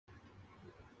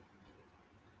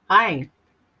Hi,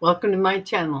 welcome to my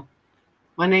channel.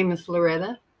 My name is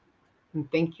Loretta, and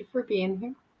thank you for being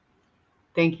here.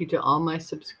 Thank you to all my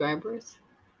subscribers.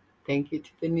 Thank you to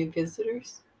the new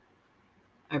visitors.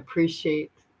 I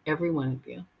appreciate every one of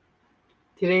you.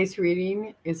 Today's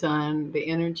reading is on the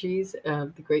energies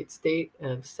of the great state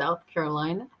of South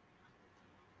Carolina.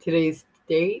 Today's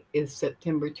date is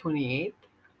September 28th,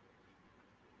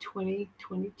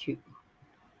 2022.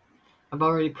 I've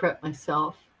already prepped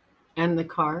myself and the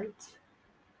cards.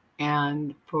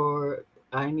 And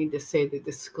I need to say the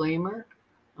disclaimer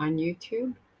on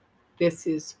YouTube. This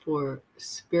is for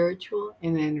spiritual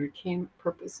and entertainment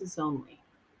purposes only.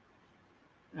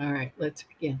 All right, let's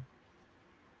begin.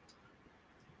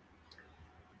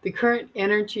 The current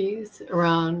energies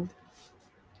around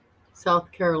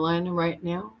South Carolina right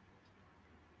now,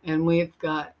 and we've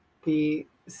got the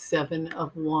Seven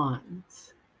of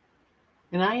Wands.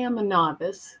 And I am a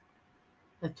novice.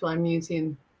 That's why I'm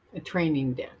using a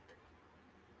training deck.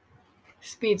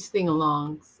 Speeds everything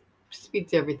along,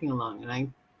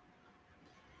 and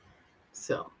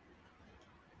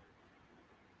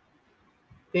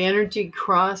the energy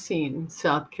crossing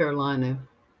South Carolina,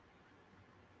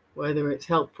 whether it's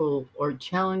helpful or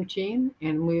challenging,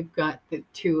 and we've got the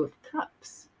Two of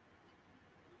Cups.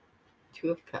 Two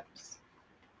of Cups.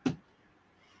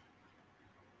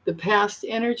 The past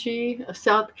energy of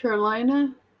South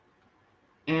Carolina,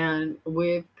 and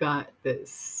we've got the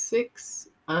Six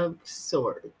of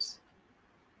Swords.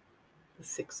 The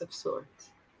Six of Swords.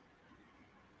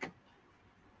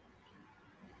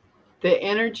 The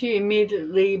energy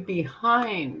immediately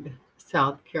behind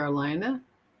South Carolina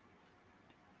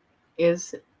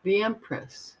is the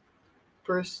Empress,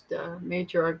 first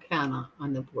major arcana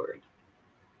on the board.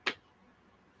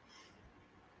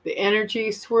 The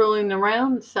energy swirling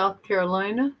around South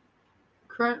Carolina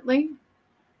currently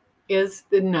is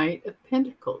the Knight of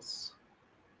Pentacles.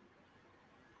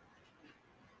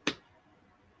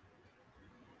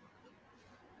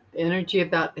 The energy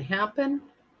about to happen,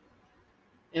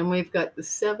 and we've got the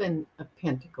Seven of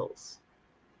Pentacles.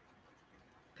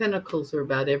 Pentacles are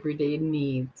about everyday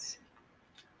needs.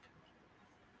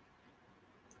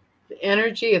 The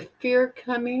energy of fear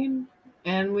coming,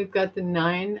 and we've got the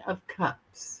Nine of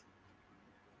Cups.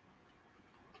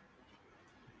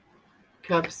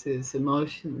 Cups is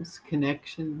emotions,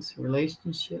 connections,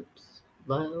 relationships,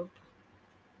 love.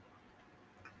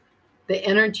 The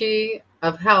energy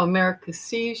of how America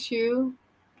sees you,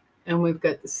 and we've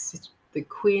got the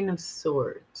Queen of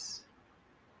Swords.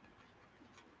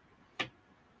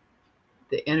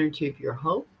 The energy of your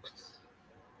hopes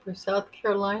for South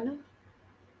Carolina.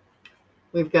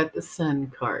 We've got the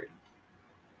Sun card.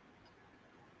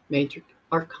 Major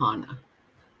arcana.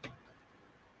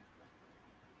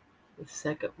 The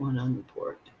second one on the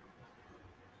board.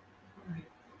 All right.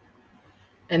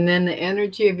 And then the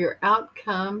energy of your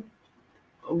outcome,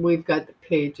 we've got the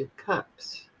Page of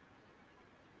Cups.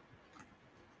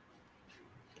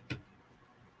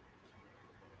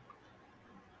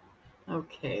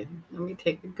 Okay, let me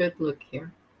take a good look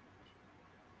here.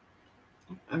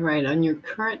 All right, on your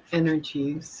current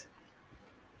energies,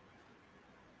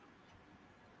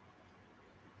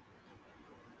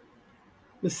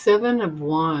 the Seven of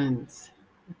Wands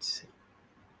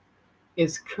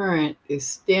is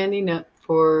standing up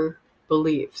for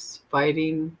beliefs,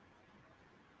 fighting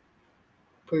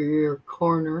for your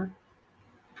corner,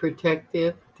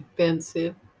 protective,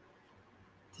 defensive,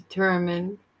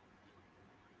 determined,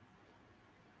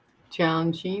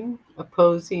 challenging,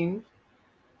 opposing,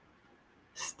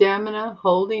 stamina,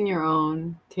 holding your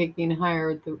own, taking the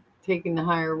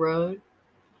higher road,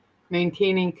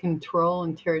 maintaining control,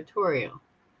 and territorial.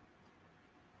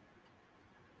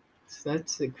 So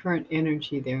that's the current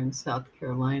energy there in South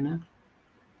Carolina.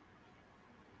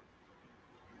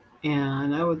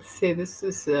 And I would say this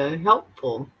is a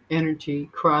helpful energy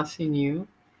crossing you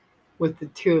with the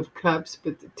Two of Cups,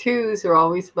 but the twos are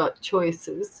always about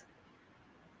choices.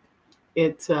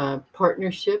 It's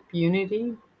partnership,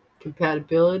 unity,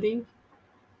 compatibility,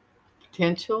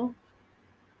 potential,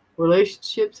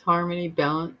 relationships, harmony,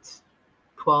 balance,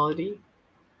 quality,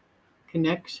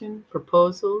 connection,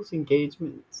 proposals,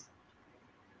 engagements.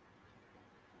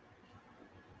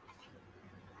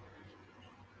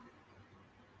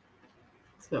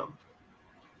 So,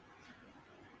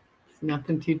 it's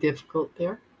nothing too difficult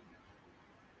there.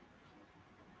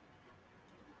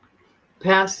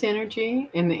 Past energy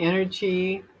and the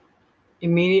energy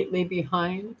immediately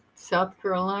behind South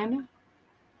Carolina.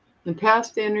 The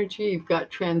past energy, you've got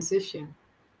transition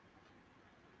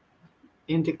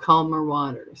into calmer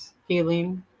waters,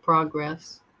 healing,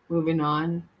 progress, moving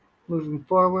on, moving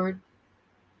forward,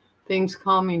 Things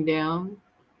calming down,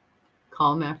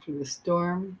 calm after the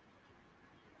storm,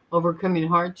 overcoming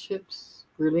hardships,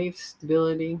 relief,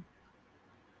 stability.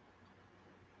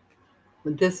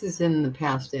 But this is in the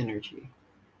past energy.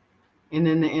 And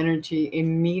then the energy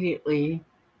immediately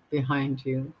behind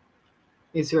you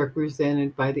is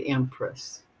represented by the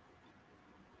Empress.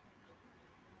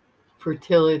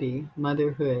 Fertility,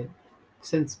 motherhood,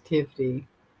 sensitivity,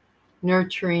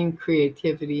 nurturing,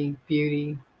 creativity,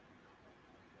 beauty,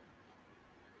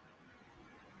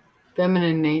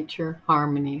 feminine nature,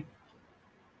 harmony.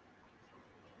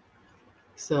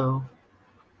 So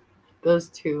those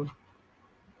two,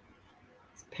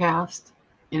 past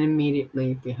and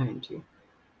immediately behind you.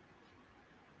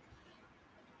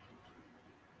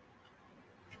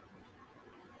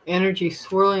 Energy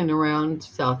swirling around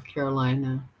South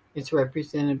Carolina is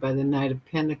represented by the Knight of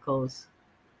Pentacles,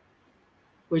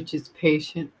 which is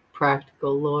patient,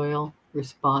 practical, loyal,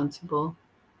 responsible,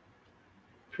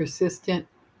 persistent,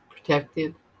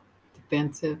 protective,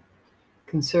 defensive,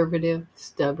 conservative,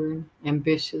 stubborn,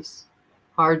 ambitious,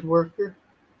 hard worker,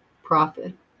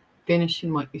 prophet,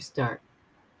 finishing what you start.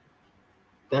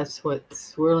 That's what's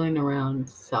swirling around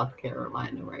South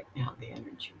Carolina right now, the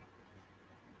energy.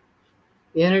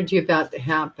 The energy about to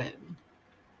happen.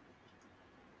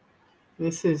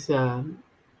 This is the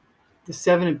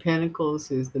Seven of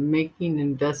Pentacles is the making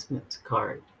investments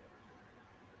card.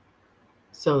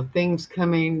 So things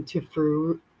coming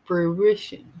to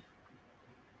fruition.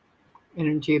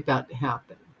 Energy about to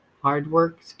happen. Hard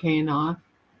work is paying off.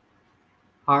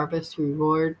 Harvest,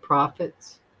 reward,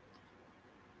 profits.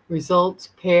 Results,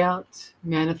 payouts,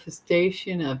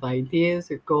 manifestation of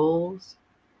ideas or goals.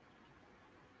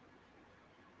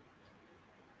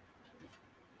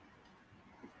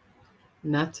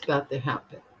 And that's about to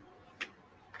happen.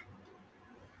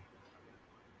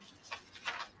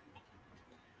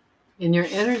 In your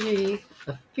energy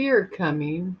of fear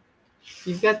coming,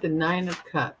 you've got the Nine of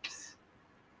Cups.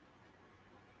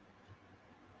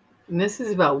 And this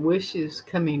is about wishes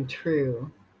coming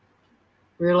true.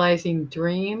 Realizing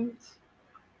dreams,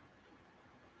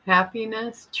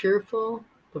 happiness, cheerful,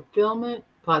 fulfillment,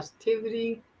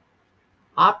 positivity,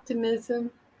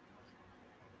 optimism,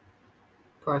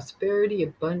 prosperity,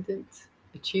 abundance,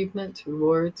 achievements,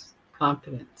 rewards,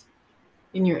 confidence.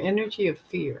 In your energy of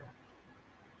fear,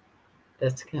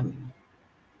 that's coming.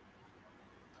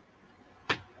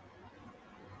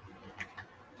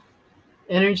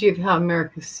 Energy of how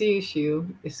America sees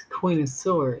you is the Queen of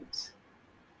Swords.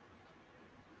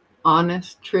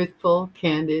 Honest, truthful,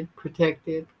 candid,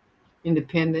 protective,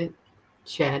 independent,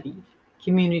 chatty,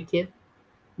 communicative,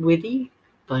 witty,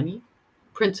 funny,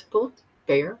 principled,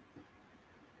 fair.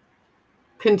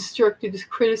 Constructive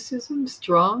criticism,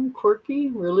 strong, quirky,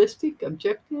 realistic,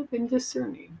 objective, and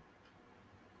discerning.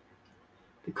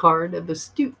 The card of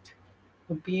astute,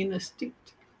 of being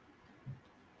astute.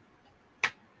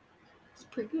 It's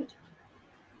pretty good.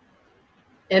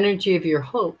 Energy of your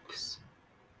hopes.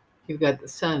 You've got the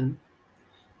Sun.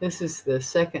 This is the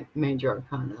second major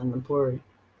arcana on the board.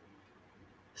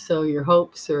 So your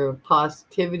hopes are of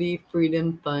positivity,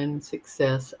 freedom, fun,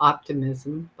 success,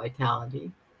 optimism,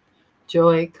 vitality,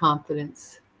 joy,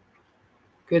 confidence,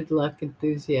 good luck,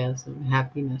 enthusiasm,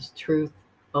 happiness, truth,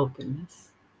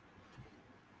 openness.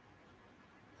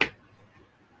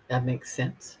 That makes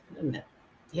sense, doesn't it?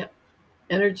 Yep.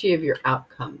 Energy of your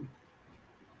outcome.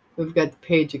 We've got the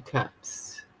Page of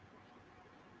Cups.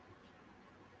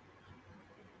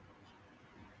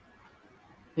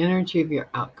 Energy of your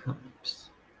outcomes.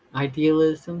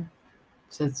 Idealism,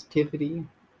 sensitivity,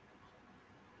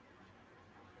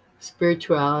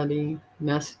 spirituality,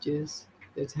 messages.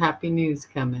 There's happy news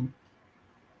coming.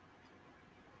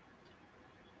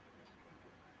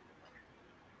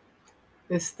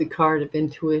 This is the card of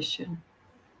intuition.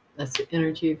 That's the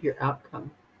energy of your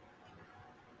outcome.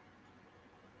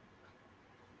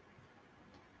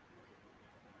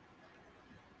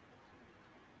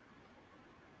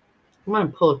 I'm going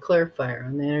to pull a clarifier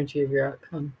on the energy of your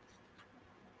outcome.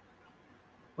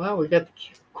 Well, we got the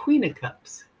Queen of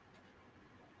Cups.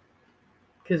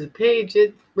 Because the page,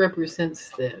 it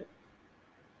represents the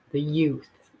youth,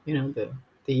 the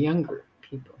younger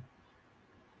people.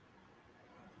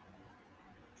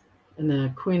 And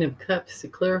the Queen of Cups, the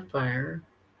clarifier,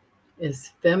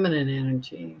 is feminine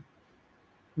energy,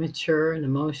 mature and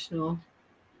emotional,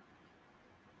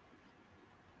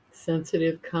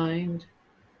 sensitive, kind,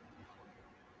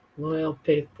 loyal,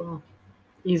 faithful,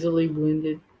 easily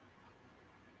wounded.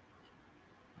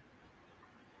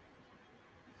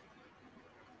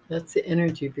 That's the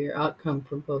energy of your outcome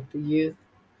for both the youth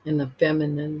and the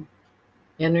feminine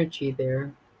energy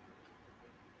there.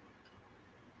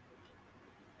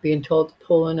 Being told to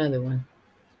pull another one.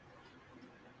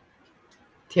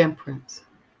 Temperance.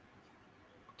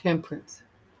 Temperance.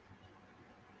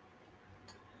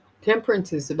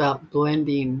 Temperance is about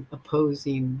blending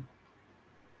opposing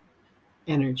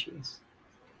energies.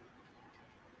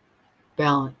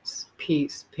 Balance,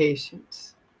 peace,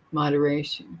 patience,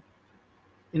 moderation,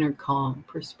 inner calm,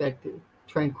 perspective,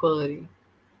 tranquility,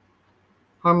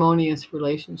 harmonious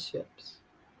relationships,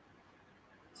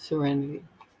 serenity.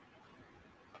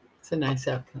 It's a nice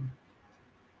outcome.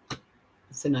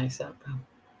 It's a nice outcome.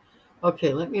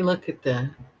 Okay, let me look at the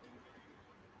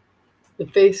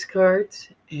face cards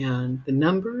and the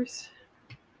numbers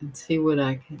and see what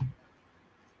I can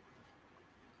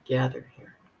gather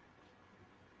here.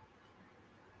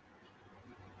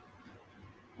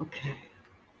 Okay.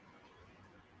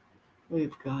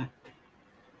 We've got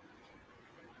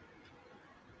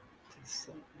this.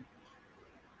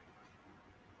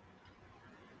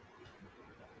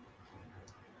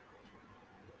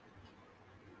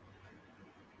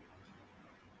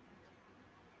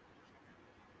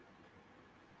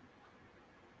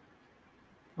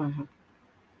 Uh-huh.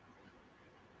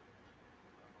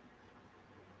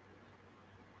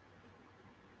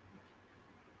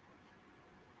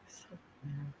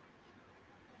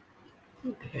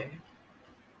 Okay.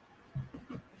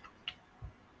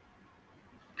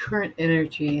 Current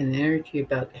energy and the energy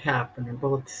about to happen are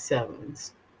both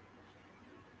sevens.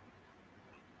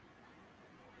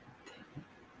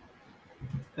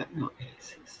 We've got no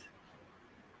aces.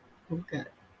 We've got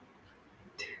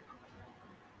two.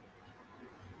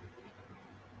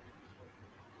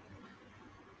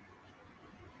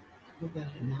 We've got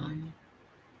a 9.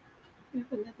 We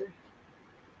have another.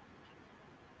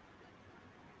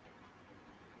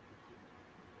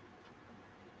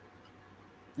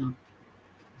 No.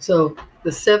 So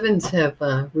the sevens have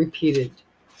repeated.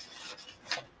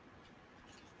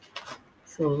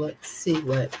 So let's see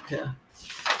what the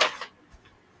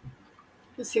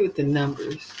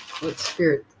numbers, what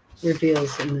Spirit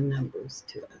reveals in the numbers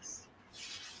to us.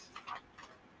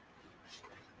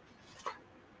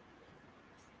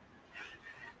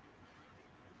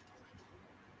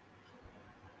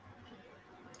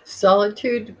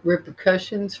 Solitude,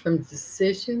 repercussions from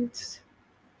decisions.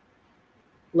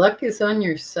 Luck is on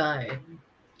your side.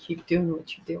 Keep doing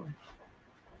what you're doing.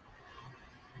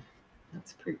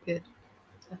 That's pretty good.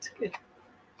 That's good.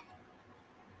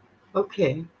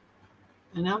 Okay.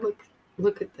 And now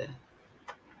look at that.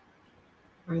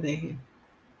 Are they?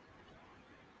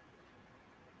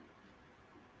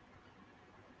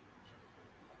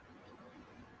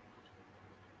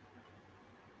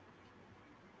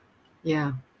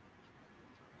 Yeah.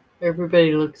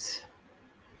 Everybody looks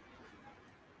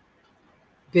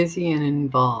busy and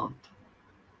involved.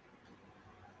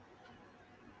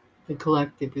 The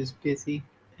collective is busy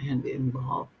and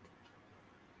involved.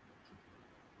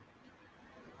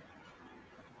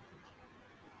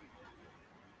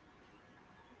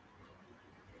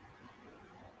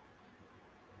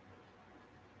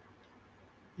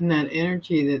 And that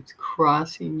energy that's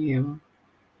crossing you,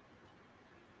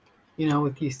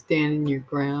 with you standing your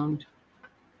ground.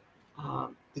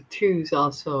 The twos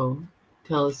also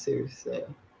tell us there's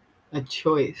a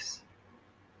choice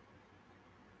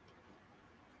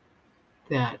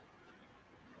that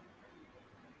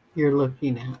you're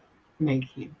looking at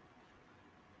making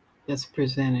that's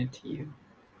presented to you.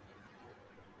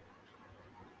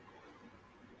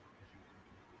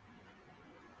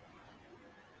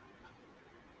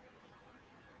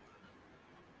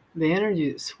 The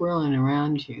energy that's swirling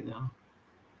around you, though,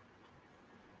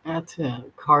 that's a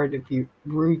card of your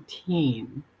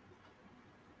routine.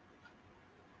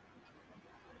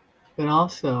 But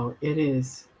also, it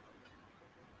is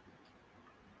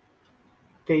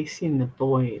facing the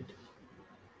void.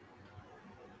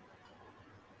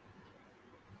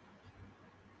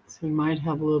 So you might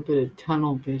have a little bit of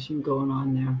tunnel vision going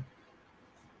on there.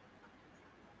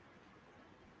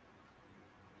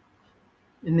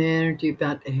 And the energy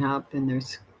about to happen,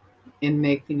 there's in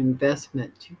making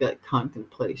investments, you've got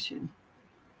contemplation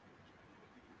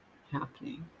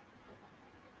happening.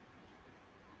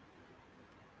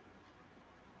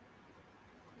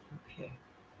 Okay.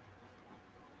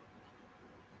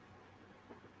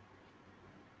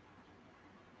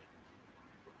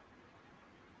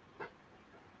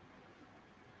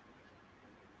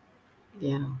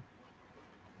 Yeah.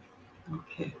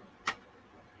 Okay.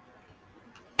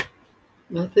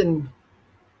 Nothing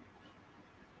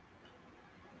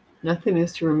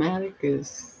as dramatic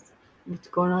as what's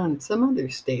going on in some other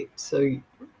states. So,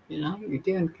 you're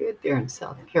doing good there in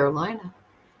South Carolina.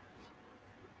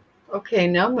 Okay,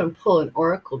 now I'm going to pull an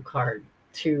oracle card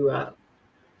to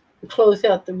To close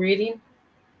out the reading,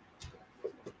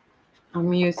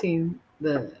 I'm using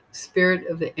the Spirit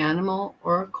of the Animal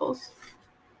Oracles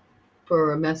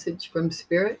for a message from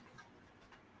Spirit.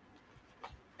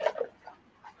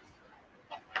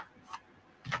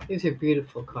 These are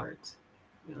beautiful cards.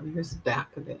 Here's the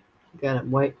back of it. You got a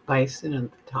white bison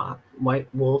at the top, white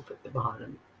wolf at the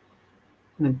bottom,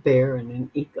 and a bear and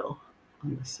an eagle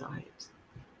on the sides.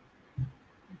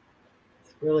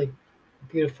 It's a really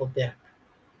beautiful deck.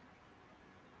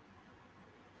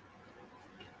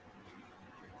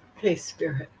 Okay,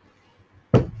 Spirit,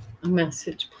 a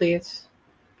message, please,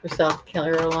 for South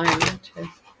Carolina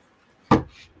to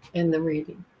end the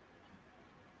reading.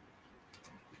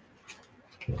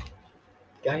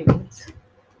 Guidance,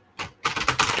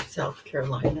 South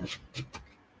Carolina,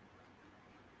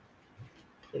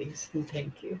 please and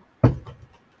thank you.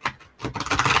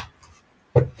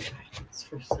 Guidance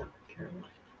for South Carolina.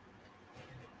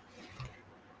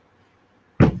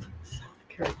 South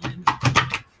Carolina.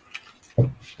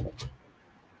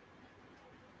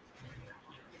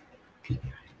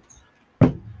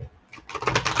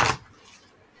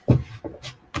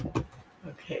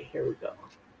 Okay, here we go.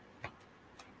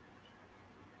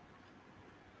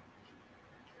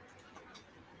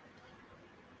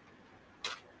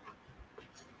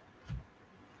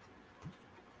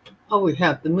 Oh, we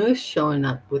have the moose showing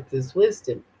up with his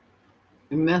wisdom.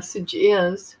 The message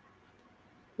is,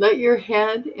 let your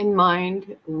head and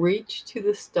mind reach to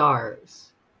the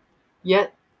stars,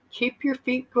 yet keep your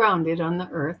feet grounded on the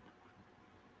earth.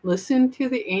 Listen to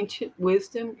the ancient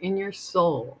wisdom in your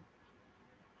soul.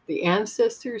 The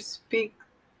ancestors speak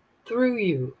through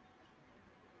you.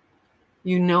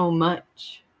 You know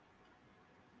much.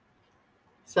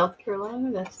 South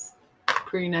Carolina, that's a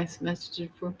pretty nice message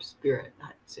from Spirit,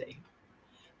 I'd say.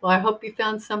 Well, I hope you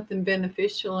found something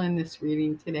beneficial in this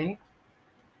reading today.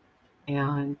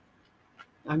 And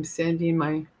I'm sending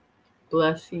my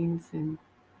blessings and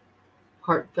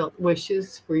heartfelt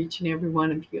wishes for each and every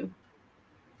one of you.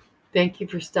 Thank you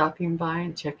for stopping by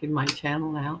and checking my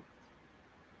channel out.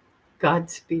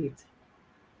 Godspeed.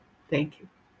 Thank you.